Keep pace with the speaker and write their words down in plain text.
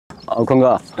啊，坤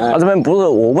哥，他这边不是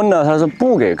我问了，他是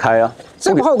不给开啊。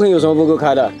这个炮坑有什么不够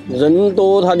开的？人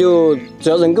多他就只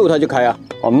要人够他就开啊。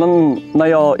哦，那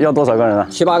要多少个人啊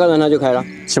？7、8个人他就开了。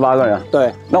7、8个人。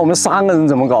对。那我们3个人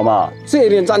怎么搞嘛？这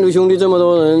边战斗兄弟这么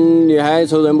多人，你还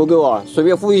愁人不够啊？随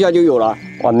便呼一下就有了。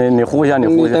哇，你呼一下，你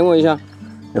呼一下。你等我一下。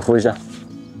你呼一下。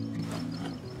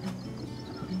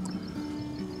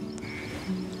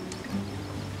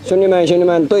兄弟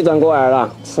们，队长过来了，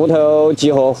斧头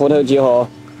集合。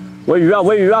喂鱼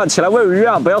啊，起来喂鱼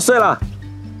啊，不要睡了。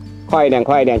快一点，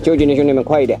就近的兄弟们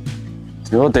快一点。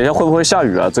你说等一下会不会下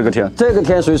雨啊？这个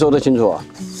天谁说得清楚啊？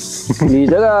你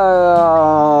这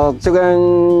个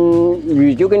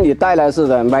雨就跟你带来似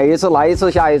的，每一次来一次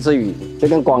下一次雨，就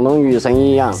跟广东雨神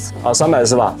一样。啊，300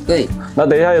是吧？对。那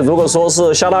等一下如果说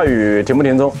是下大雨，停不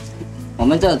停钟？我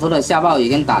们这除了下暴雨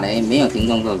跟打雷，没有停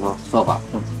钟这个说法。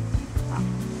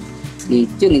你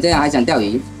这样还想钓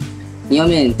鱼？你有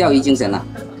没有钓鱼精神啊？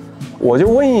我就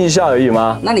问一下而已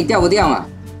嘛。那你钓不钓嘛？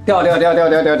钓。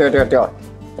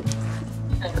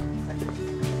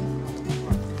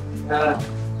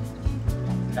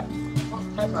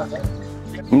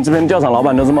你们这边钓场老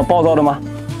板都这么暴躁的吗？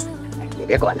你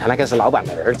别管他，那个是老板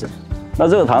的儿子。那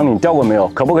这个塘你钓过没有？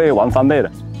可不可以玩翻倍的？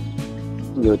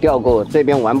有钓过，这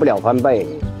边玩不了翻倍。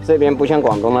这边不像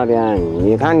广东那边，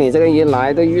你看你这个一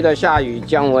来都遇到下雨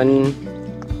降温，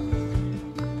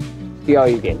低调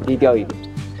一点。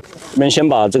我们先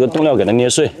把这个冻料给它捏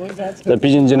碎。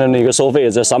毕竟今天的一个收费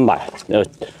这300，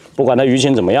不管它鱼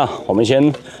情怎么样，我们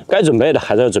先该准备的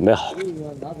还是要准备好。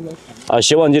啊，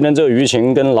希望今天这个鱼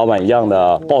情跟老板一样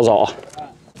的暴躁啊！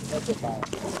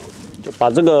就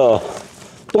把这个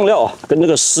冻料跟这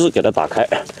个丝给它打开，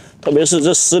特别是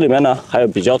这丝里面呢还有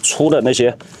比较粗的那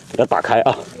些，给它打开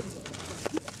啊。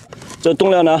这冻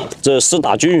料呢，这丝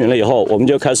打均匀了以后，我们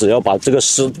就开始要把这个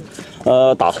丝，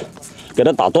给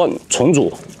它打断重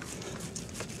组。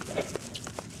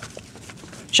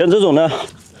像这种呢，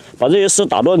把这些丝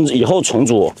打断以后重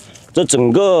组，这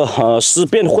整个丝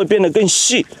会变得更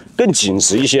细、更紧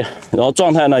实一些，然后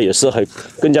状态呢也是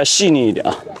更加细腻一点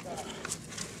啊。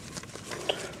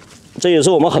这也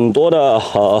是我们很多的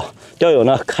钓友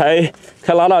呢开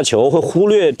拉大球会忽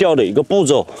略掉的一个步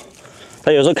骤。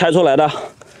他有时候开出来的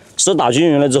丝打均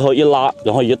匀了之后一拉，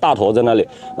然后一大坨在那里，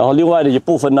然后另外的一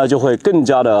部分呢就会更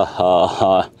加的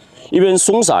一边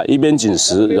松散一边紧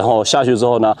实，然后下去之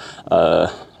后呢，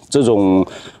这种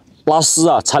拉丝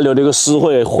啊残留的一个丝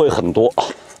会很多。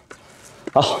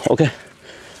好 ，OK，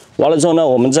 完了之后呢，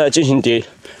我们再进行叠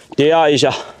压一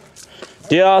下，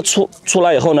叠压出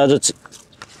来以后呢，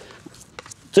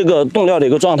这个冻料的一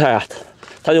个状态啊，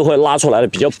它就会拉出来的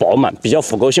比较饱满，比较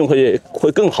腐勾性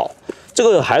会更好。这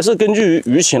个还是根据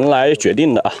鱼情来决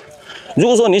定的啊。如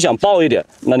果说你想爆一点，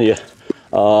那你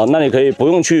可以不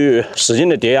用去使劲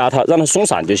的叠压它，让它松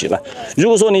散就行了。如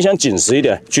果说你想紧实一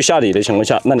点，去下底的情况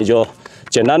下，那你就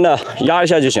简单的压一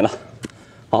下就行了。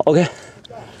好 ，OK，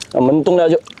 那我们冻料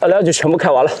就全部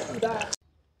开完了。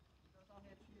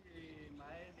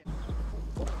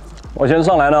我先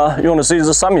上来呢，用的是一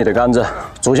支3米的杆子，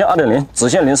主线2.0，直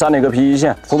线03的一个 PE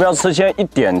线，浮标吃铅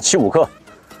1.75克。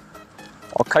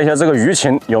我看一下这个鱼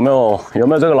情有没有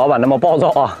这个老板那么暴躁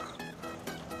啊？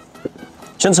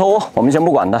先抽，我们先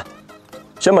不管它，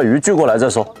先把鱼聚过来再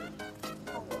说。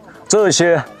这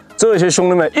些兄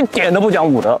弟们一点都不讲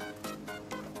武德，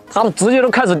他们直接都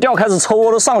开始钓，开始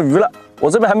抽，都上鱼了，我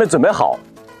这边还没准备好。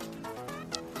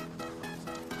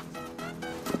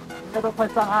这都快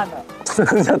上岸了，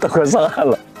人家都快上岸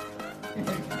了。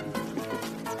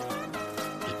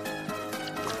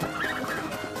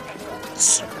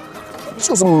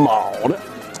这是卯的，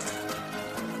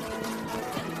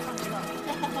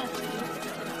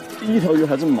第一条鱼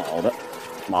还是卯的，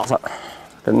麻烦。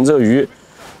可能这个鱼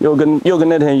又跟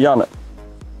那天一样的，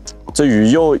这雨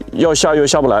又要下又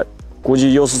下不来，估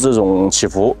计又是这种起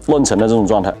伏乱沉的这种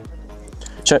状态。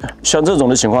像这种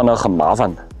的情况呢，很麻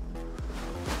烦的。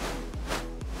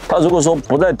它如果说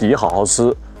不在底好好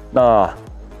吃，那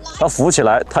它浮起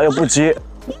来它又不接，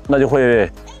那就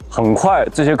会很快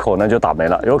这些口呢就打没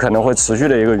了，有可能会持续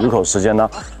的一个鱼口时间呢，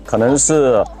可能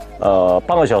是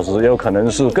半个小时，也有可能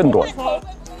是更短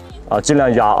啊，尽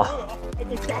量压啊。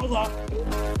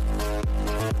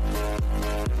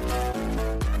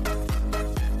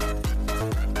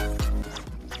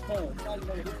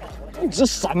你这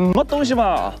什么东西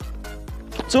嘛？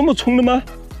这么冲的吗？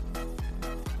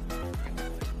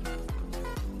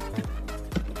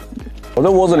我在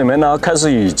窝子里面呢，开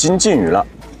始已经进鱼了，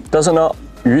但是呢，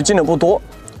鱼进的不多，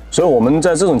所以我们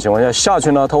在这种情况下下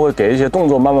去呢，它会给一些动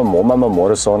作慢慢磨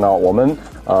的时候呢，我们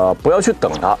不要去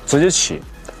等它，直接起。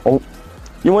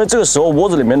因为这个时候窝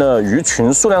子里面的鱼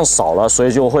群数量少了，所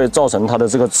以就会造成它的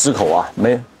这个吃口啊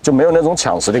没有那种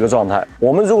抢食的一个状态。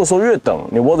我们如果说越等，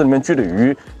你窝子里面聚的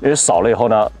鱼也少了以后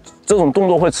呢，这种动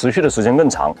作会持续的时间更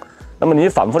长。那么你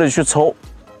反复的去抽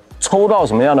到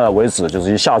什么样的为止，就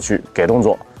是一下去给动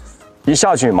作，一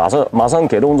下去马上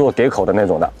给动作给口的那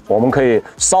种的。我们可以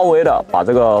稍微的把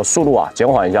这个速度啊减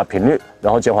缓一下，频率，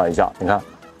然后减缓一下。你看，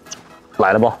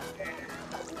来了不？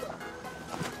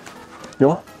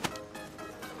有。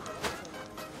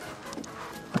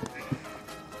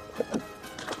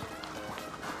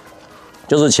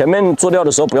就是前面做钓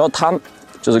的时候不要贪，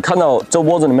就是看到这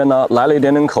窝子里面呢来了一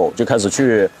点点口，就开始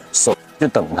去守去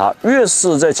等它。越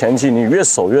是在前期你越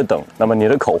守越等，那么你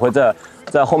的口会在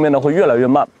后面呢会越来越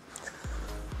慢，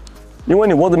因为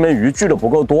你窝子里面鱼聚的不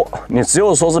够多，你只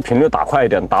有说是频率打快一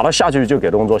点，打到下去就给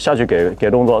动作，下去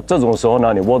给动作，这种时候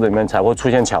呢你窝子里面才会出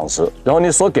现抢食，然后你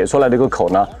所给出来的一个口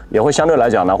呢也会相对来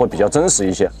讲呢会比较真实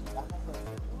一些。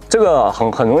这个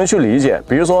很容易去理解，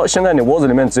比如说现在你窝子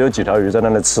里面只有几条鱼在那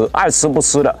里吃，爱吃不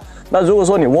吃的。那如果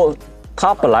说你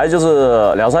它本来就是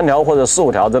2、3条或者4、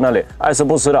5条在那里爱吃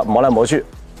不吃的磨来磨去，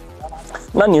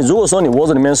那你如果说你窝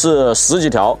子里面是10几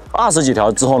条、20几条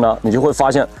之后呢，你就会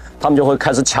发现它们就会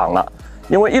开始抢了，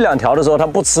因为1、2条的时候它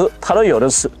不吃，它都有的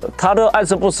吃，它都爱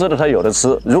吃不吃的它有的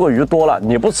吃。如果鱼多了，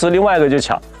你不吃，另外一个就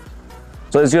抢，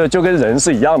所以就跟人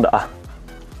是一样的啊。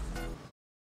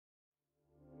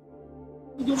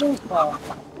就弄死它，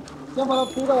先把它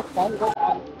推到房里头，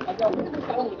它叫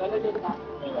想你的那就是它。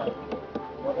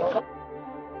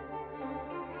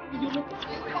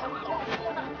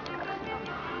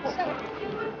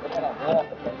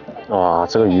哇，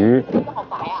这个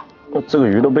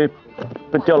鱼都被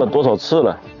钓了多少次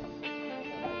了，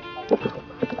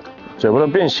嘴巴都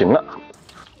变形了。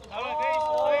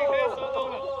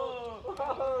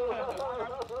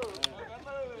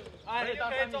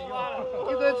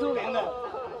一个出名了，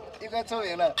一个出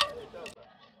名了。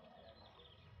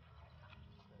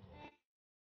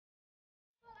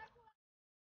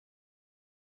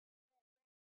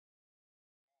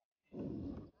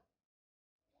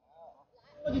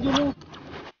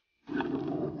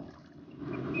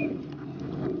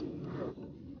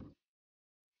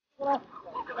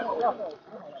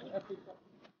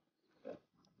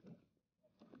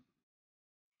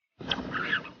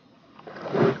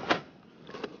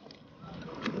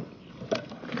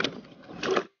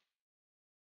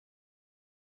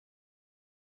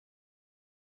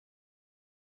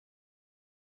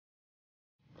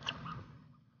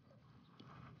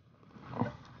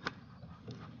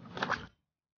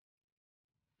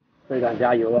队长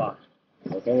加油啊！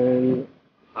我跟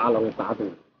阿龙打赌，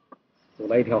赌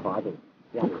了一条华子，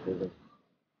让你回回。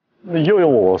那又有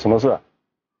我什么事？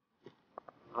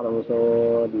阿龙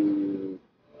说你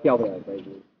钓不了这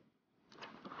鱼，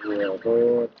我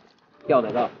说钓得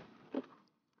到。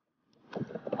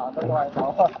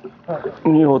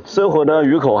哟，这回的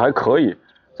鱼口还可以。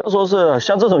要说是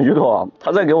像这种鱼口啊，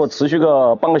它再给我持续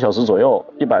个半个小时左右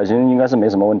，100斤应该是没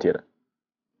什么问题的。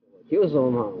就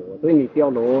说嘛，我对你钓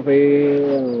罗非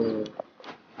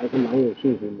还是蛮有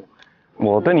信心的。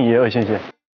我对你也有信心。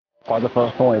划着分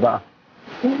我一半。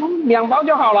2包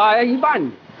就好了，一半。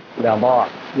2包啊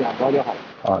？2包就好了。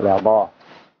啊，2包。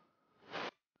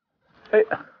哎，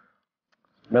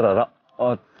没打到。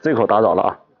哦，这口打着了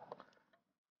啊。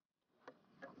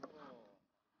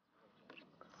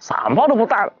散炮都不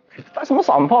带了，带什么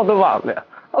散炮对吧？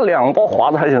那2包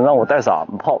华子还想让我带散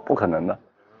炮，不可能的。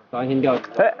专心钓鱼。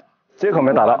哎，这口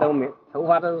没打到。头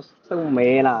发都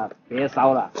没了，别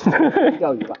烧了。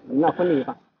钓鱼吧，那分你一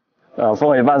半。分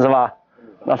我一半是吧？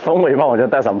那分我一半我就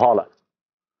带散炮了。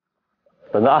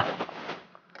等着啊！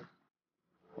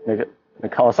你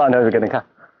看我上条鱼给你看。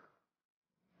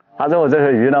它这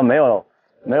条鱼呢，没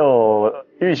有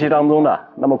预期当中的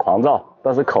那么狂躁，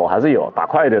但是口还是有。打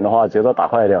快一点的话，节奏打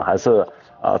快一点，还是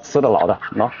吃得牢的。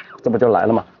这不就来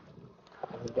了吗？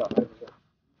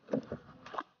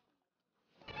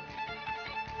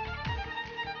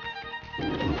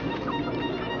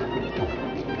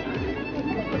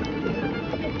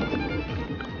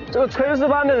这个炊事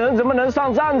班的人怎么能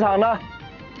上战场呢？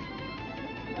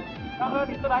大哥，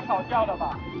你是来考教的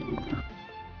吧？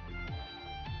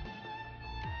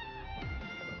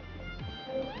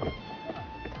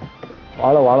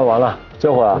完了！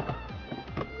这会儿啊，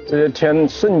这些天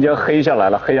瞬间黑下来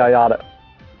了，黑压压的，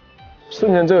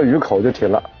瞬间这个鱼口就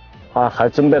停了，还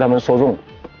真被他们说中，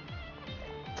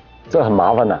这很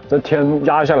麻烦的。这天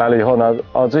压下来了以后呢，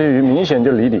这些鱼明显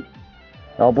就离底，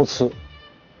然后不吃。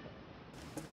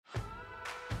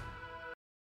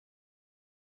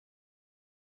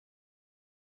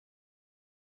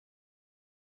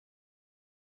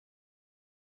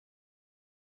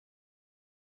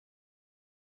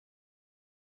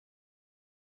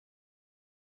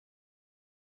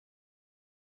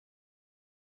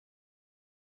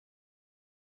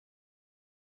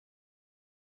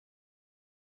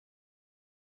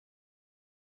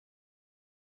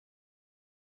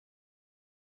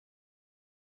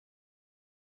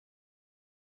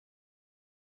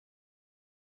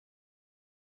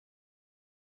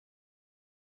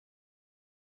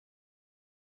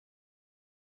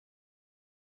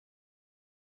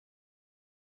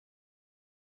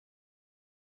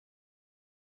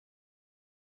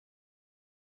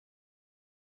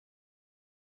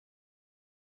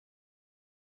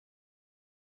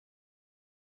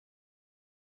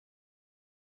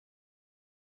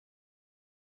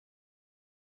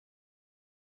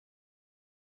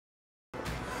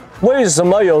为什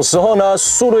么有时候呢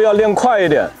速度要练快一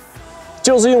点？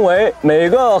就是因为每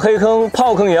个黑坑、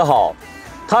炮坑也好，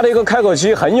它的一个开口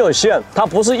期很有限，它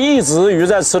不是一直鱼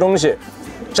在吃东西。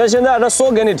像现在它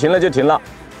说给你停了就停了，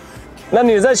那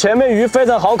你在前面鱼非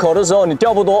常好口的时候，你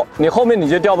钓不多，你后面你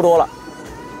就钓不多了。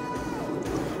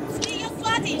所以要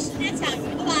抓紧时间抢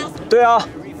鱼的吧？对啊，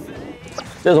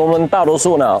这是我们大多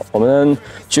数呢，我们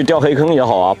去钓黑坑也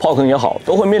好啊，炮坑也好，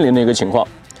都会面临的一个情况。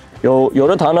有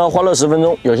的塘呢欢乐10分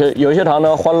钟，有些塘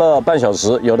呢欢乐半小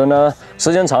时，有的呢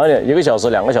时间长一点，1个小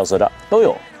时、2个小时的都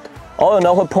有。偶尔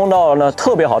呢会碰到呢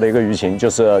特别好的一个鱼情，就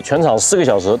是全场4个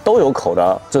小时都有口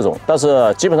的这种，但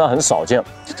是基本上很少见。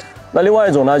那另外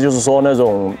一种呢，就是说那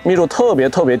种密度特别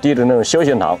低的那种休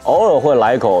闲塘，偶尔会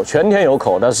来一口，全天有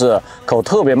口，但是口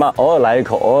特别慢，偶尔来一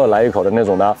口，偶尔来一口的那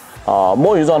种呢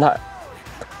摸鱼状态。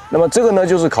那么这个呢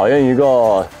就是考验一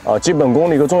个基本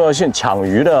功的一个重要性，抢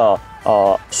鱼的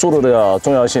速度的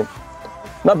重要性。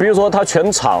那比如说它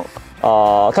全场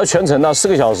它全程呢4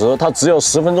个小时，它只有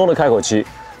10分钟的开口期。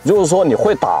如果说你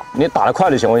会打，你打得快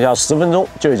的情况下，10分钟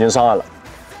就已经上岸了。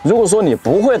如果说你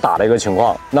不会打的一个情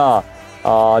况，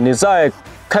那你在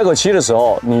开口期的时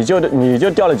候，你就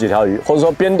钓了几条鱼，或者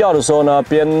说边钓的时候呢，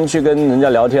边去跟人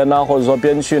家聊天呐，或者说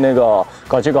边去那个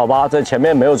搞7搞8，在前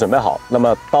面没有准备好，那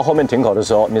么到后面停口的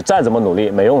时候，你再怎么努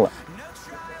力没用了。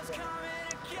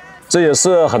这也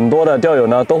是很多的钓友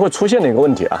呢都会出现的一个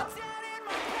问题啊。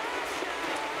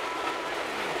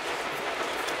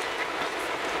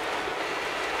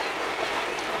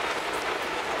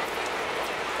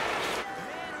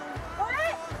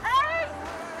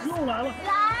又来了！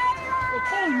我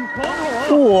暴雨狂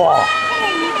吼！哇！暴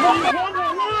雨狂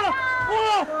吼！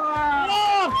哇！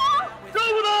这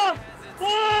不得！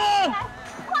哇！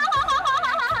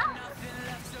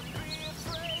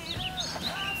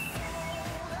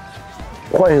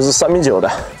换也是3.9米的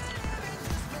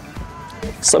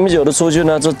，3.9米的出去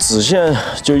呢，这子线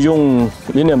就用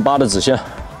0.8的子线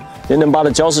，0.8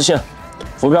的胶丝线，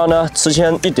浮标呢吃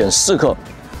铅1.4克，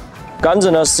杆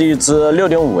子呢是一支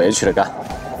6.5H 的杆，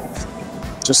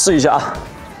就试一下啊。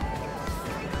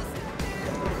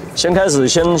先开始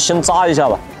先扎一下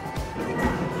吧，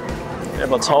那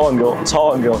把超网给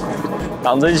我，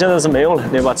挡针现在是没用了，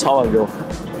那把超网给我。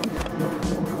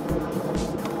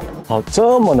好，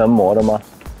这么能磨的吗？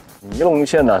尼龙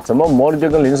线呢、怎么磨的就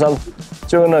跟03，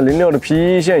就跟那06的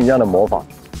PE 线一样的磨法，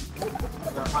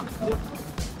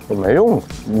没用。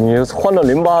你换了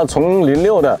08，从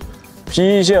06的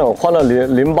PE 线换了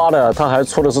08的，它还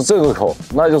出的是这个口，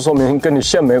那就说明跟你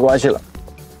线没关系了，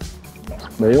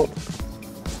没用。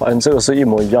发现这个是一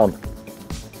模一样的，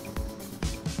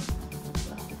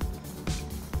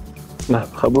那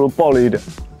还不如爆了一点，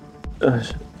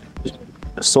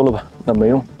收了吧，那没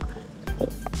用。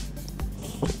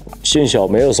线小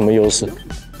没有什么优势，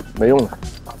没用了，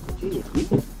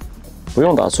不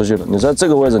用打出去了。你在这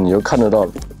个位置你就看得到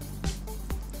了。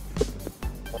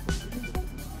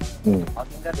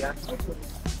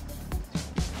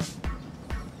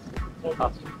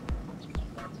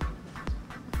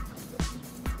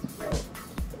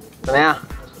怎么样，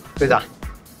队长？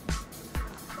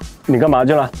你干嘛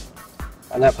去了？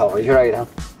刚才跑回去了一趟，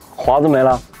华子没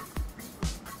了？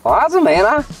华子没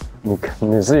了。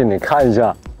你自己看一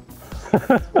下，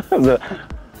这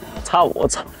差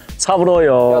不多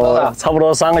有差不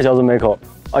多3个小时没口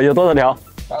啊，有多少条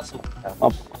？85条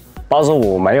啊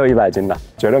，85没有100斤的，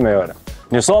绝对没有的。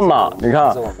你算嘛，你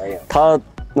看它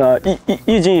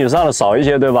一斤以上的少一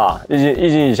些，对吧？一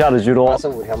斤以下的居多。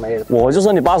85条没有，我就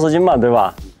说你80斤嘛，对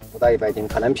吧？不到100斤，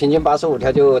可能平均85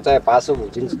条就在85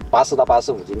斤，80到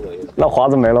85斤左右。那华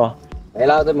子没了？没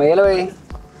了，这没了呗。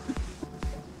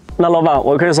那老板，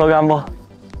我可以收竿不？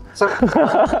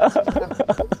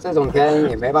这种天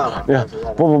也没办法。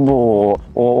不，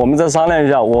我们再商量一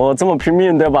下。我这么拼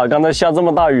命，对吧？刚才下这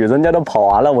么大雨，人家都跑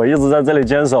完了，我一直在这里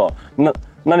坚守。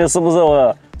那你是不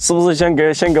是先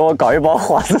给我搞一包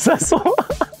华子再说？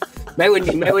没问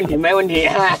题。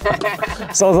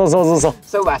收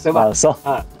吧，收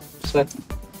啊，是。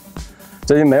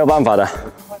最近没有办法的。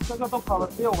个个都跑了，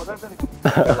只有我在这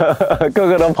里。个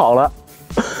个都跑了。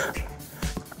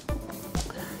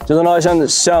就是呢，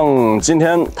像今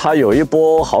天它有一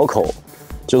波好口，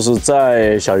就是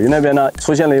在小鱼那边呢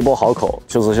出现了一波好口，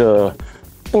就是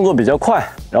动作比较快。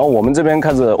然后我们这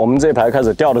一排开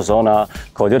始钓的时候呢，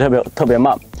口就特别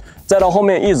慢。再到后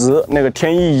面一直那个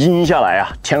天一阴下来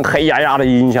啊，天黑压压的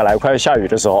阴下来，快要下雨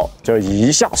的时候，就一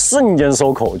下瞬间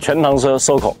收口，全塘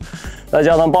收口。再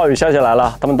加上暴雨下起来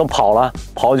了，他们都跑了，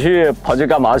跑去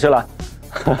干嘛去了？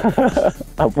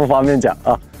不方便讲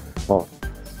啊。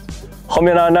后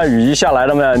面呢，那雨一下来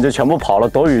了嘛，就全部跑了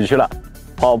躲雨去了，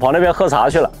跑那边喝茶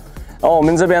去了。然后我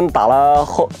们这边打了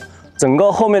整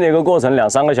个后面的一个过程2、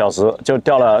3个小时，就只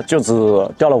钓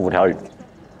了5条鱼，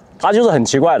它就是很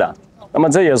奇怪的。那么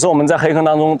这也是我们在黑坑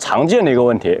当中常见的一个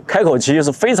问题，开口期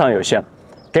是非常有限，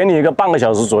给你一个半个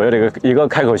小时左右的一个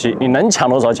开口期，你能抢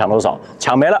多少抢多少，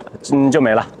抢没了就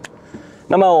没了。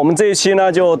那么我们这一期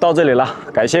呢就到这里了，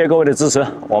感谢各位的支持，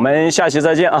我们下期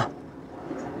再见啊！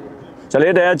这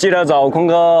里大家记得找坤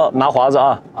哥拿华子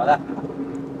啊。好的。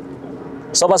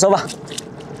收吧收吧。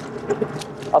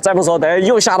啊，再不收，等下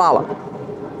又下大了。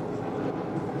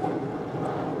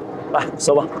来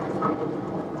收吧。